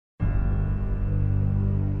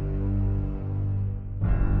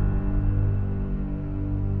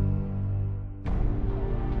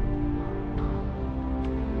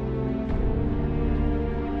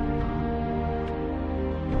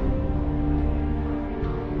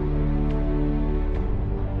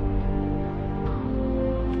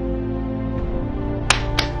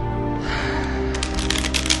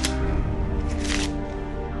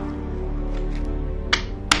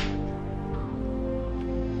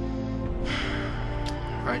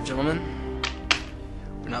Alright, gentlemen,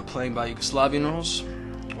 we're not playing by Yugoslavian rules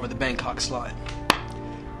or the Bangkok slide.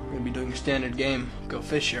 We're going to be doing your standard game, Go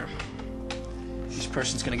Fish here. Each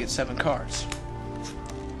person's going to get 7 cards.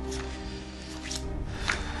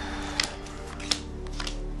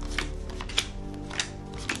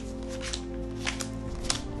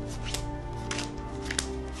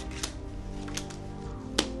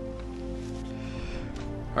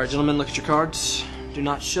 Alright, gentlemen, look at your cards. Do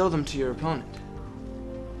not show them to your opponent.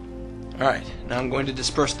 Alright, now I'm going to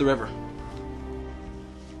disperse the river.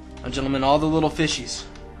 Now, gentlemen, all the little fishies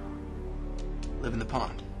live in the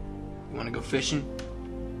pond. You want to go fishing?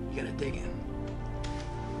 You gotta dig in.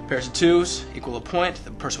 Pairs of 2s equal a point.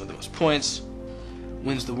 The person with the most points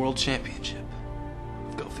wins the world championship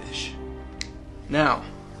of Go Fish. Now,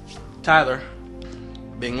 Tyler,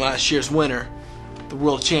 being last year's winner, the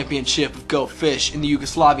world championship of Go Fish in the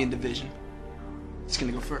Yugoslavian division, is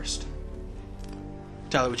gonna go first.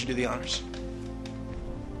 Tyler, would you do the honors?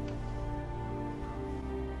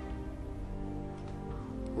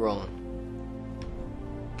 Rolling.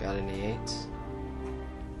 Got any 8s?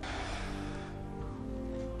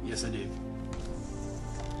 Yes, I do.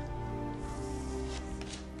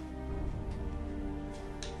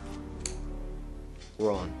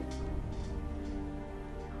 Rolling.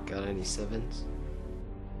 Got any 7s?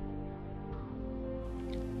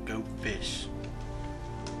 Go Fish.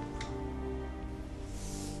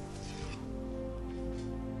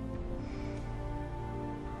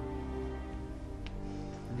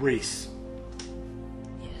 Reese.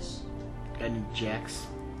 Yes. Got any jacks?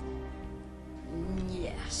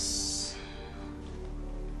 Yes.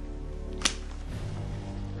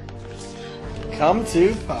 Come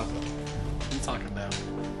to Papa. What are you talking about?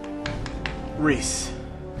 Reese.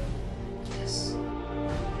 Yes.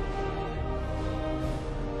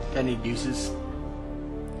 Got any deuces?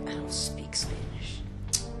 I don't speak Spanish.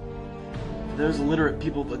 There's illiterate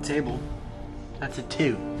people at the table. That's a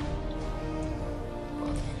 2.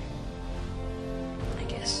 Well then, I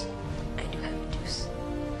guess I do have a deuce.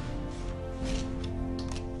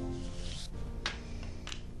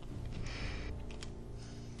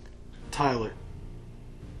 Tyler.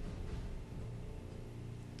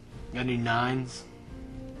 Got any 9s?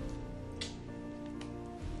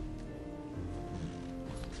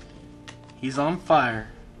 He's on fire,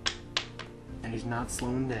 and he's not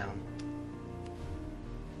slowing down.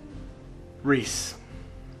 Reese.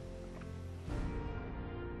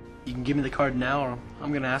 You can give me the card now, or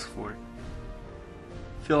I'm gonna ask for it.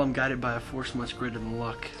 I feel I'm guided by a force much greater than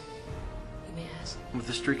luck. You may ask. And with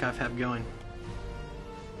the streak I've had going,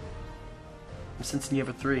 I'm sensing you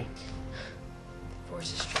have a 3. The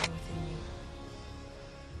force is strong within you.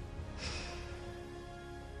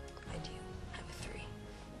 I do have a 3.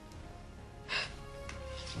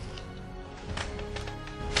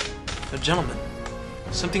 Now, gentlemen,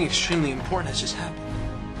 something extremely important has just happened.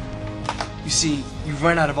 You see, you've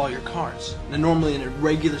run out of all your cards. Now, normally in a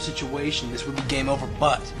regular situation, this would be game over,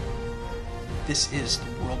 but this is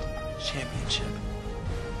the World Championship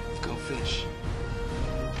of Go Fish.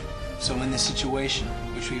 So in this situation,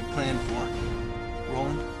 which we have planned for,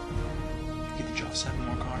 Roland, you get to draw 7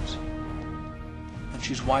 more cards. Now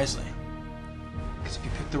choose wisely, because if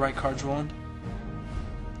you pick the right cards, Roland,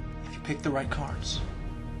 if you pick the right cards,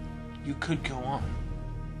 you could go on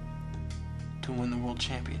to win the World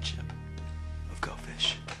Championship of Go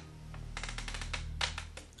Fish.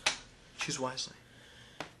 Choose wisely.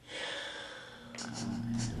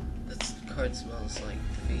 That card smells like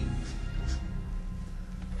feet.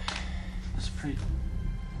 That's pretty.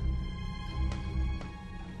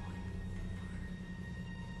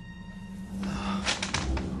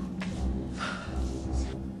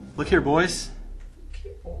 Look here, boys.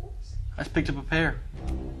 I just picked up a pair.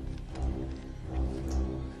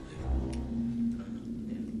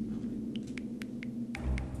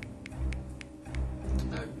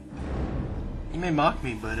 You may mock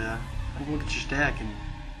me, but I'm gonna look at your stack, and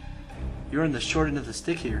you're on the short end of the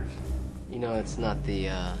stick here. You know, it's not the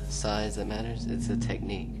size that matters, it's the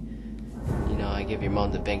technique. You know, I gave your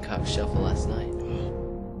mom the Bangkok shuffle last night.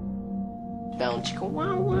 Bound chicka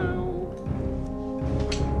wow wow.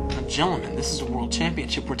 Now, gentlemen, this is a world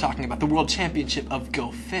championship we're talking about. The world championship of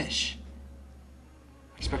Go Fish.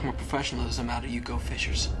 I expect more professionalism out of you Go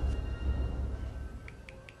Fishers.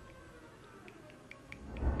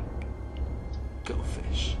 Go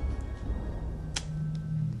Fish.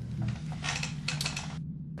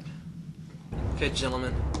 Okay,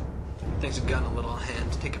 gentlemen. Things have gotten a little out of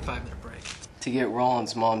hand. Take a 5-minute break. To get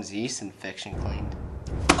Roland's mom's yeast infection cleaned.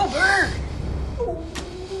 Over!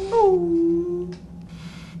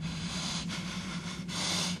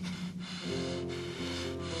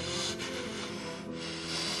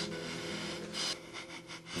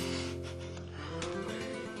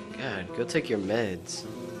 God, go take your meds.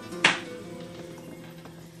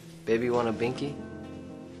 Baby, want a binky?